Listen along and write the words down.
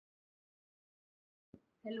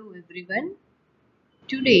Hello everyone.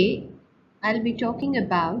 Today I'll be talking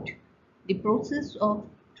about the process of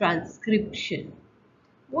transcription.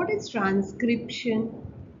 What is transcription?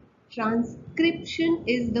 Transcription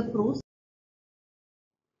is the process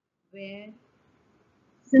where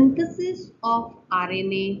synthesis of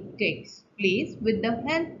RNA takes place with the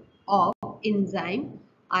help of enzyme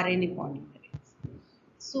RNA polymerase.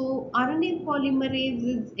 So RNA polymerase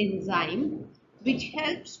is enzyme which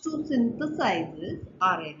helps to synthesize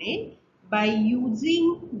RNA by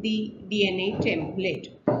using the DNA template,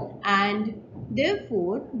 and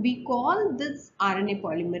therefore we call this RNA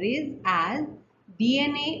polymerase as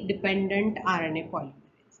DNA dependent RNA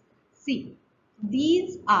polymerase. See,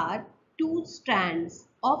 these are two strands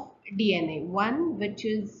of DNA, one which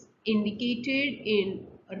is indicated in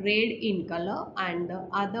red in color and the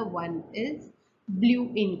other one is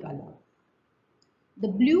blue in color. The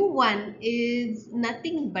blue one is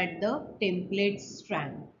nothing but the template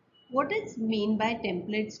strand. What is mean by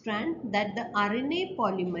template strand? That the RNA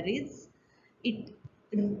polymerase it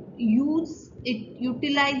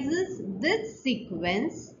utilizes this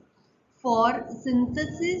sequence for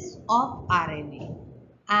synthesis of RNA,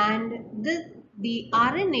 and the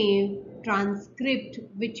RNA transcript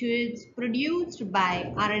which is produced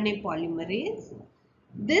by RNA polymerase,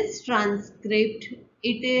 this transcript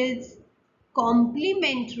it is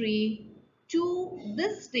complementary to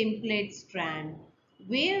this template strand,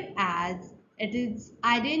 whereas it is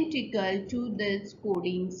identical to this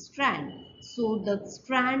coding strand. So the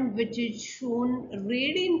strand which is shown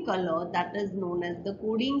red in color, that is known as the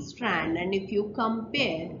coding strand, and if you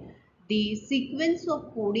compare the sequence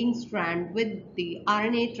of coding strand with the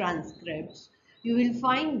RNA transcripts, you will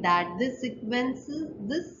find that this sequence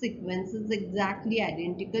is exactly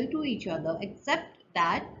identical to each other, except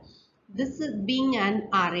that this is being an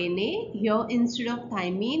RNA, here instead of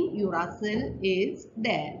thymine, uracil is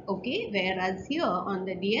there, okay, whereas here on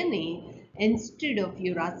the DNA, instead of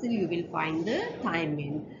uracil, you will find the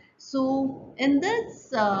thymine. So in this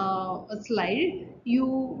slide,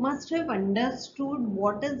 you must have understood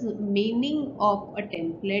what is the meaning of a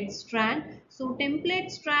template strand. So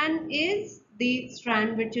template strand is the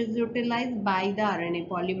strand which is utilized by the RNA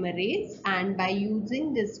polymerase, and by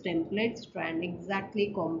using this template strand,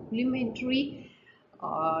 exactly complementary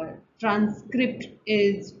transcript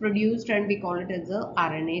is produced, and we call it as a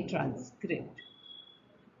RNA transcript.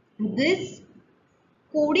 This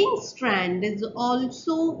coding strand is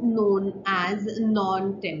also known as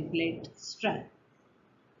non-template strand.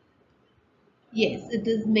 Yes, it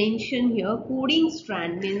is mentioned here. Coding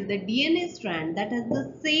strand means the DNA strand that has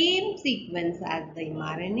the same sequence as the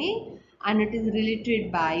mRNA, and it is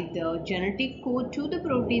related by the genetic code to the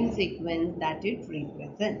protein sequence that it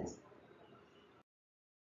represents.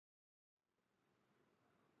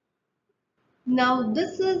 Now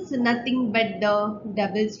this is nothing but the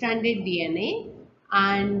double-stranded DNA,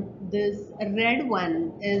 and this red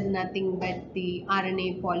one is nothing but the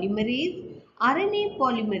RNA polymerase. RNA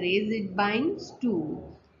polymerase, it binds to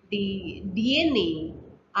the DNA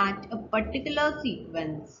at a particular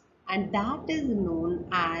sequence, and that is known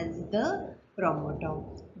as the promoter.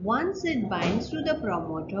 Once it binds to the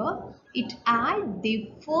promoter, it adds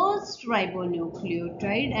the first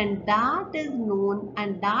ribonucleotide, and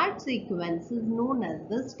that sequence is known as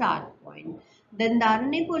the start point. Then the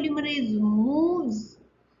RNA polymerase moves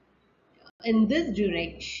in this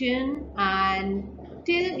direction and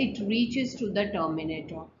till it reaches to the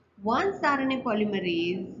terminator. Once the RNA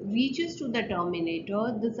polymerase reaches to the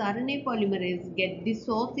terminator, this RNA polymerase gets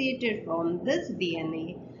dissociated from this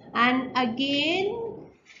DNA, and again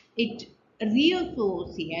it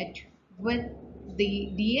reassociates with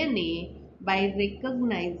the DNA by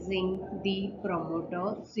recognizing the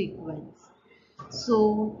promoter sequence.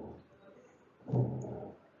 So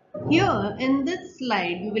here in this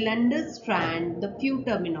slide, you will understand the few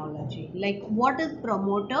terminology, like what is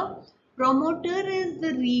promoter? Promoter is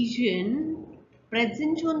the region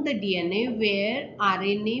present on the DNA where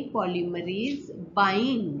RNA polymerase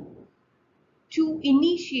bind to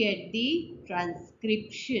initiate the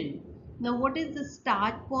transcription. Now what is the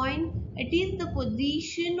start point? It is the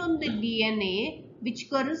position on the DNA which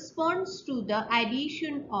corresponds to the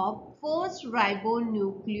addition of first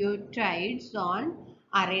ribonucleotides on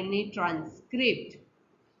RNA transcript.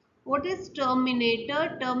 What is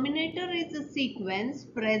terminator? Terminator is a sequence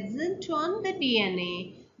present on the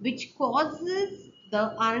DNA which causes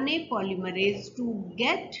the RNA polymerase to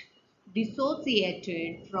get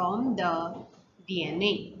dissociated from the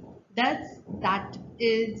DNA. Thus, that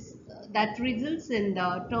results in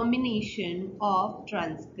the termination of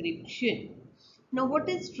transcription. Now, what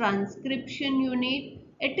is transcription unit?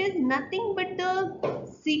 It is nothing but the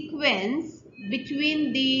sequence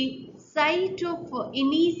between the site of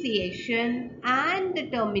initiation and the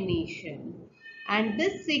termination, and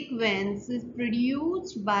this sequence is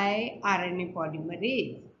produced by RNA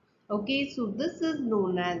polymerase. Okay, so this is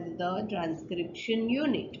known as the transcription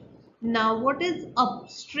unit. Now, what is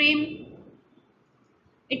upstream?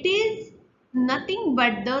 It is nothing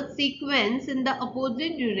but the sequence in the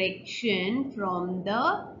opposite direction from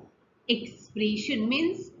the expression.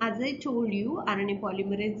 Means, as I told you, RNA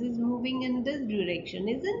polymerase is moving in this direction,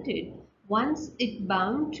 isn't it? Once it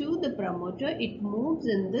bound to the promoter, it moves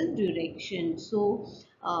in this direction. So,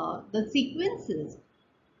 the sequences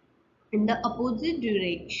in the opposite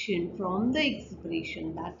direction from the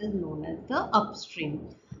expression, that is known as the upstream.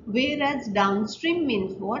 Whereas downstream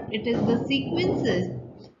means what? It is the sequences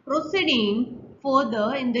proceeding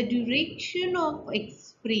further in the direction of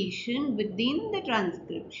expression within the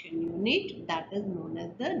transcription unit, that is known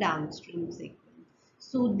as the downstream sequence.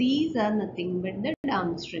 So these are nothing but the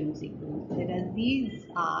downstream sequence, whereas these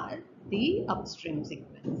are the upstream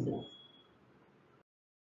sequences.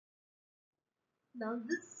 Now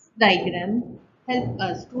this diagram helps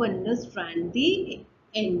us to understand the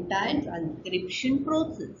entire transcription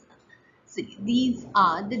process. See, these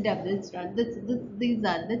are the double strands. These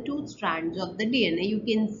are the two strands of the DNA. You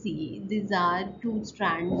can see these are two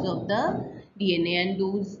strands of the DNA, and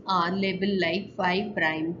those are labeled like 5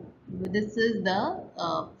 prime. This is the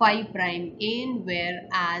 5 prime end,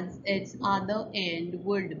 whereas its other end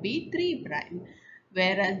would be 3 prime.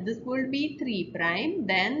 Whereas this will be 3 prime,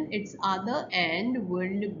 then its other end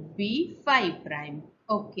will be 5 prime.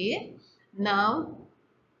 Okay. Now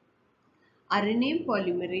RNA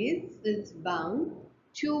polymerase is bound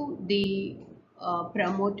to the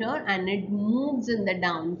promoter, and it moves in the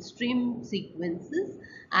downstream sequences,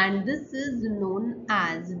 and this is known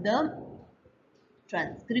as the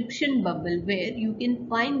transcription bubble, where you can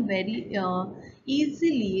find very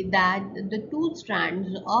easily that the two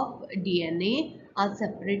strands of DNA are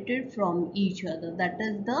separated from each other. That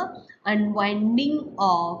is the unwinding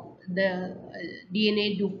of the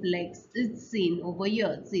DNA duplex is seen over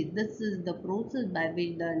here. See, this is the process by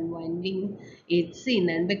which the unwinding is seen,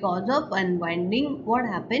 and because of unwinding, what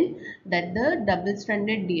happened? That the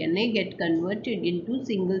double-stranded DNA get converted into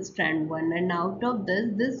single strand one, and out of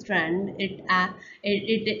this strand it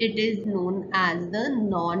is known as the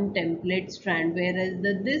non-template strand, whereas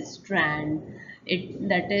this strand,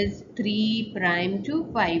 that is 3 prime to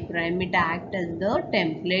 5 prime, it acts as the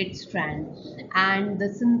template strand. And the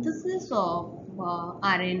synthesis of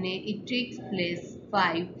RNA, it takes place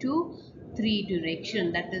 5 to 3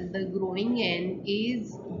 direction, that is the growing end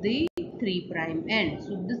is the 3 prime end.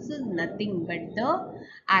 So this is nothing but the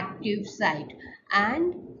active site.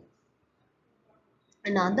 And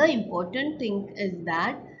another important thing is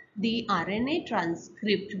that the RNA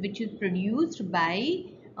transcript, which is produced by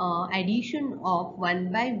addition of one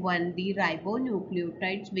by one the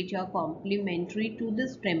ribonucleotides, which are complementary to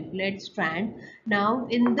this template strand. Now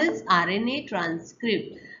in this RNA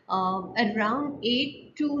transcript, around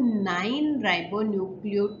 8 to 9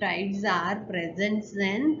 ribonucleotides are present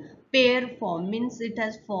in pair form. Means it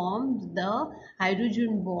has formed the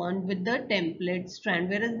hydrogen bond with the template strand,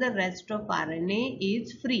 whereas the rest of RNA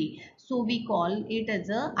is free. So we call it as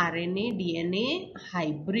a RNA DNA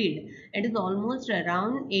hybrid. It is almost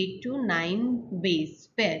around 8 to 9 base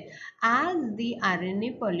pair. As the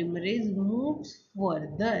RNA polymerase moves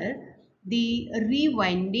further, the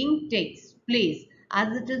rewinding takes place.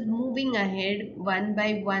 As it is moving ahead, one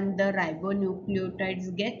by one the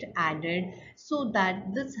ribonucleotides get added, so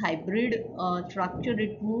that this hybrid structure,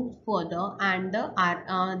 it moves further, and the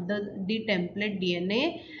template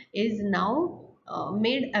DNA is now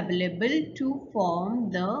made available to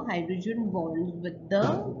form the hydrogen bonds with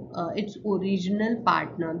the its original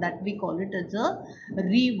partner, that we call it as a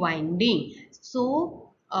rewinding. So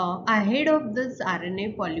ahead of this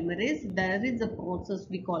RNA polymerase, there is a process,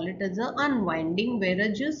 we call it as a unwinding,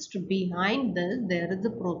 whereas just behind this there is a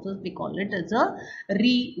process, we call it as a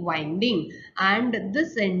rewinding. And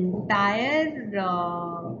this entire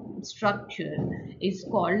structure is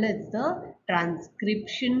called as the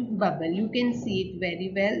transcription bubble. You can see it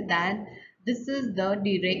very well that this is the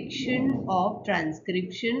direction of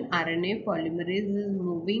transcription. RNA polymerase is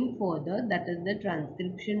moving further, that is the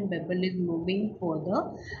transcription bubble is moving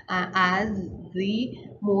further as the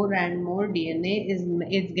more and more DNA is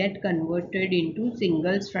get converted into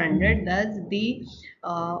single stranded. Thus the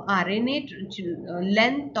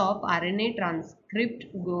length of RNA transcript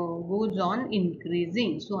goes on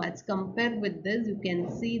increasing. So as compared with this, you can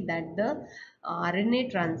see that the RNA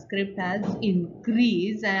transcript has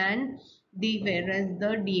increased, and Whereas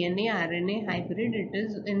the DNA RNA hybrid, it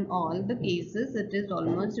is in all the cases it is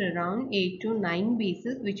almost around 8 to 9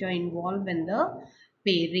 bases which are involved in the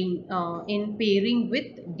pairing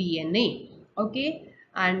with DNA. Okay,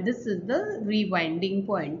 and this is the rewinding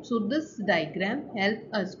point. So this diagram helps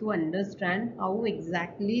us to understand how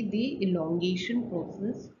exactly the elongation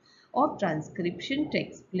process of transcription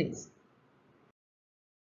takes place.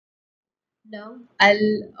 Now, I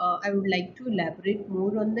would like to elaborate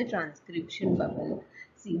more on the transcription bubble.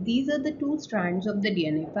 See, these are the two strands of the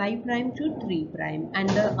DNA, 5 prime to 3 prime, and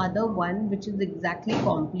the other one which is exactly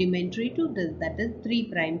complementary to this, that is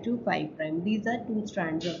 3 prime to 5 prime. These are two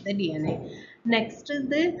strands of the DNA. Next is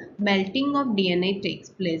the melting of DNA takes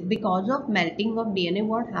place. Because of melting of DNA,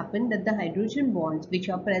 what happened that the hydrogen bonds which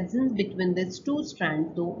are present between these two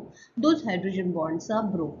strands, though those hydrogen bonds are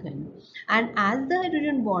broken, and as the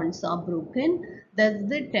hydrogen bonds are broken, thus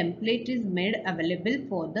the template is made available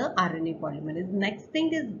for the RNA polymerase. Next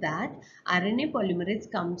thing is that RNA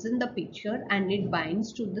polymerase comes in the picture and it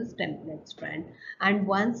binds to this template strand, and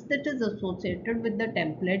once that is associated with the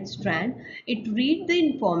template strand, it reads the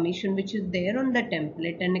information which is there on the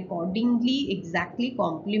template, and accordingly exactly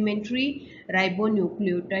complementary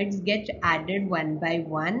ribonucleotides get added one by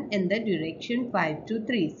one in the direction 5 to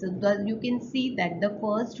 3. So you can see that the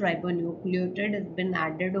first ribonucleotide has been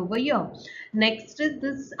added over here. Next is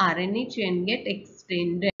this RNA chain get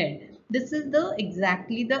extended. This is the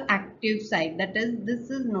exactly the active site, that is this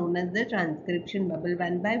is known as the transcription bubble.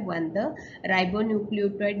 One by one the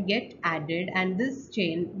ribonucleotide get added and this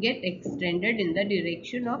chain get extended in the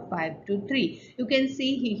direction of 5 to 3. You can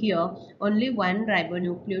see here only one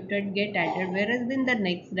ribonucleotide get added, whereas in the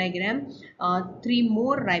next diagram 3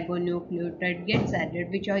 more ribonucleotide gets added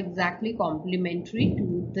which are exactly complementary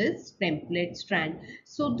to this template strand.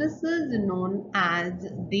 So this is known as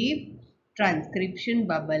the transcription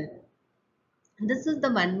bubble. This is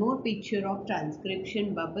the one more picture of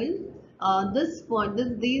transcription bubble. These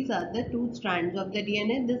are the two strands of the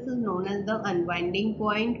DNA. This is known as the unwinding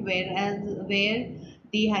point, where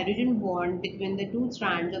the hydrogen bond between the two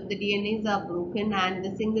strands of the DNAs are broken and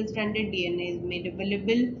the single-stranded DNA is made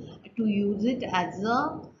available to use it as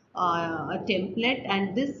a template.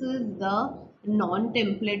 And this is the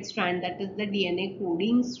non-template strand, that is the DNA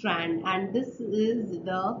coding strand, and this is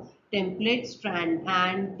the template strand.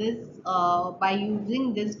 And this by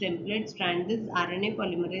using this template strand, this RNA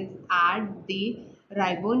polymerase add the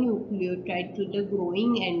ribonucleotide to the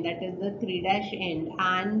growing end, that is the 3' end,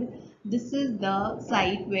 and this is the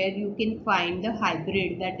site where you can find the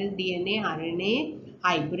hybrid, that is DNA RNA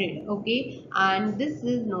hybrid. Okay, and this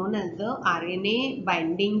is known as the RNA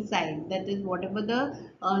binding site, that is whatever the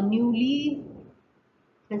newly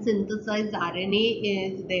synthesized RNA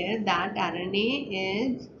is there, that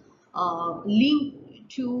RNA is linked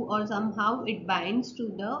to, or somehow it binds to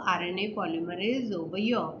the RNA polymerase over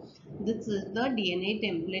here. This is the DNA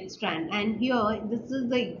template strand, and here this is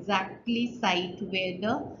the exactly site where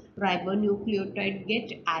the ribonucleotide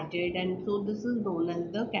get added, and so this is known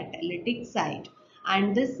as the catalytic site.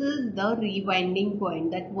 And this is the rewinding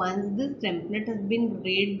point, that once this template has been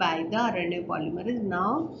read by the RNA polymerase,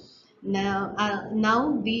 now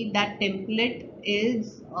that template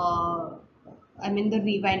is the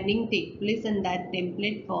rewinding take place, and that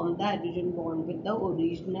template form the hydrogen bond with the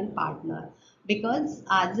original partner, because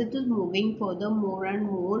as it is moving further, more and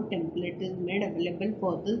more template is made available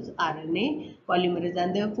for this RNA polymerase,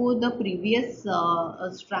 and therefore the previous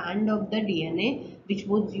strand of the DNA which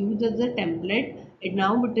was used as a template,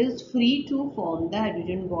 it is free to form the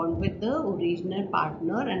hydrogen bond with the original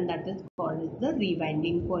partner, and that is called as the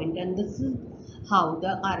rewinding point. And this is how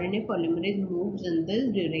the RNA polymerase moves in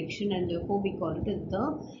this direction, and therefore we call it as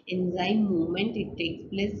the enzyme movement. It takes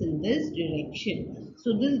place in this direction.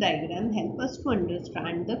 So this diagram helps us to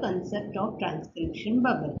understand the concept of transcription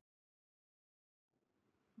bubble.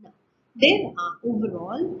 Now, there are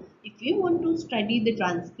overall, if you want to study the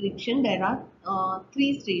transcription, there are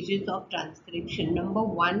three stages of transcription. Number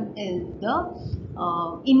one is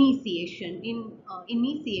the initiation. In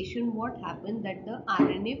initiation, what happens that the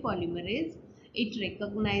RNA polymerase, it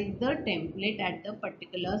recognizes the template at the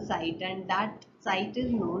particular site, and that site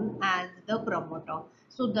is known as the promoter.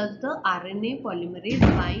 So thus the RNA polymerase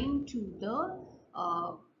bind to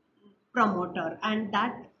the promoter, and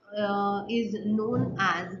that is known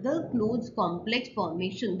as the closed complex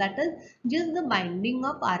formation, that is just the binding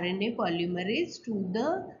of RNA polymerase to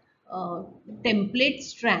the template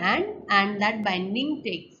strand, and that binding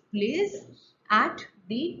takes place at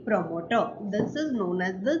the promoter. This is known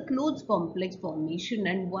as the closed complex formation,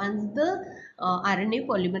 and once the RNA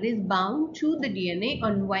polymer is bound to the DNA,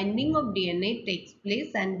 unwinding of DNA takes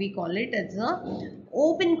place and we call it as a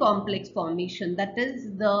open complex formation. That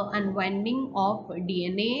is, the unwinding of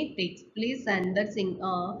DNA takes place and the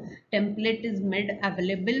template is made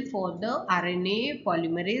available for the RNA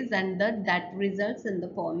polymerase, and that results in the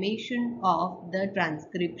formation of the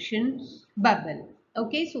transcription bubble.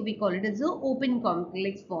 Okay, so we call it as a open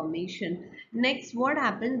complex formation. Next, what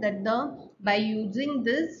happens that by using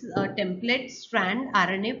this template strand,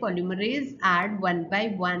 RNA polymerase add one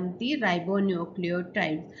by one the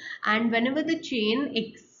ribonucleotides, and whenever the chain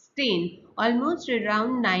extend almost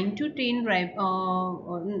around 9 to 10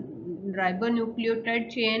 ribonucleotide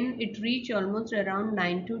chain, it reach almost around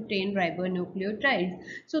 9 to 10 ribonucleotides.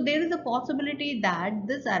 So there is a possibility that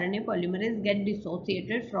this RNA polymerase get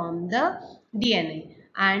dissociated from the DNA,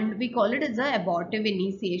 and we call it as a abortive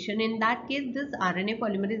initiation. In that case, this RNA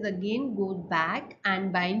polymerase again goes back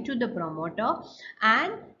and bind to the promoter,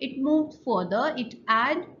 and it moves further. It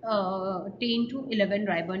add 10 to 11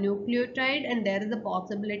 ribonucleotide, and there is a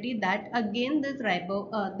possibility that again this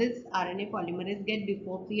RNA polymerase get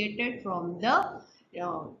dissociated from the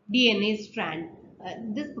DNA strand.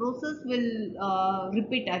 This process will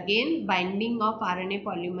repeat again, binding of RNA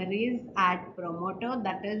polymerase at promoter,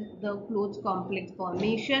 that is the closed complex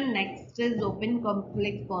formation. Next is open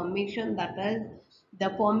complex formation, that is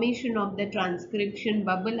the formation of the transcription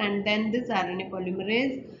bubble, and then this RNA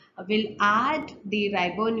polymerase will add the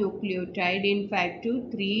ribonucleotide in 5 to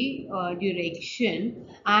 3 direction,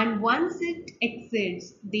 and once it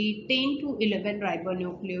exceeds the 10 to 11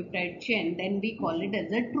 ribonucleotide chain, then we call it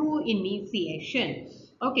as a true initiation.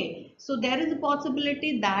 Okay, so there is a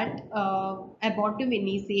possibility that abortive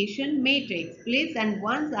initiation may take place, and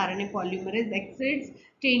once RNA polymerase exceeds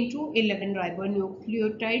 10 to 11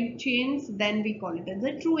 ribonucleotide chains, then we call it as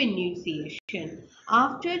a true initiation.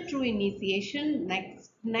 After true initiation,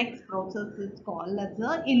 next process is called as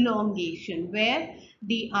a elongation, where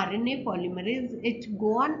the RNA polymerase it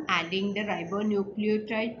go on adding the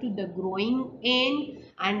ribonucleotide to the growing end,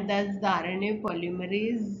 and thus the RNA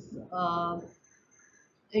polymerase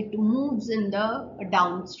it moves in the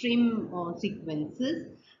downstream sequences,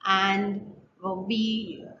 and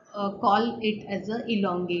we call it as a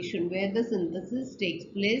elongation, where the synthesis takes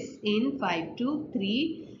place in 5 to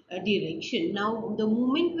 3 direction. Now the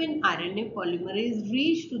moment when RNA polymerase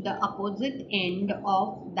reach to the opposite end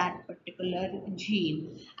of that particular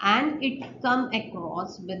gene and it come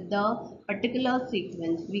across with the particular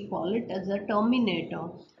sequence, we call it as a terminator.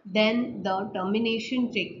 Then the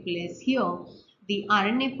termination takes place. Here the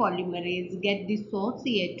RNA polymerase get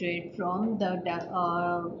dissociated from the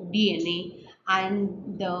DNA,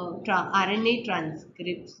 and the RNA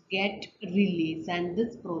transcripts get released, and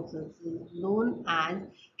this process is known as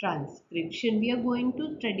transcription. We are going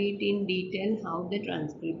to study it in detail how the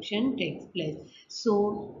transcription takes place.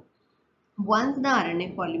 So once the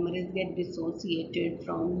RNA polymerase get dissociated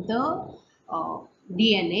from the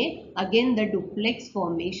DNA, again the duplex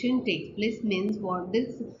formation takes place. Means what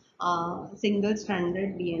this single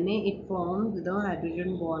stranded DNA, it forms the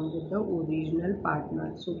hydrogen bond with the original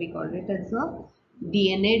partner. So we call it as a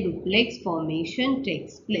DNA duplex formation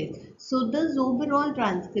takes place. So this overall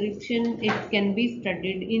transcription, it can be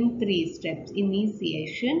studied in 3 steps: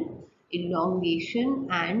 initiation, elongation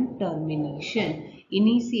and termination.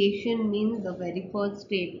 Initiation means the very first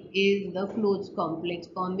step is the closed complex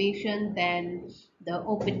formation, then the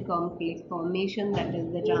open complex formation, that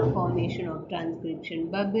is the formation of transcription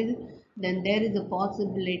bubble. Then there is a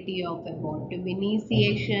possibility of abortive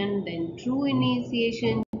initiation, then true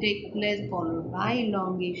initiation takes place, followed by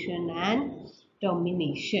elongation and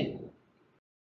termination.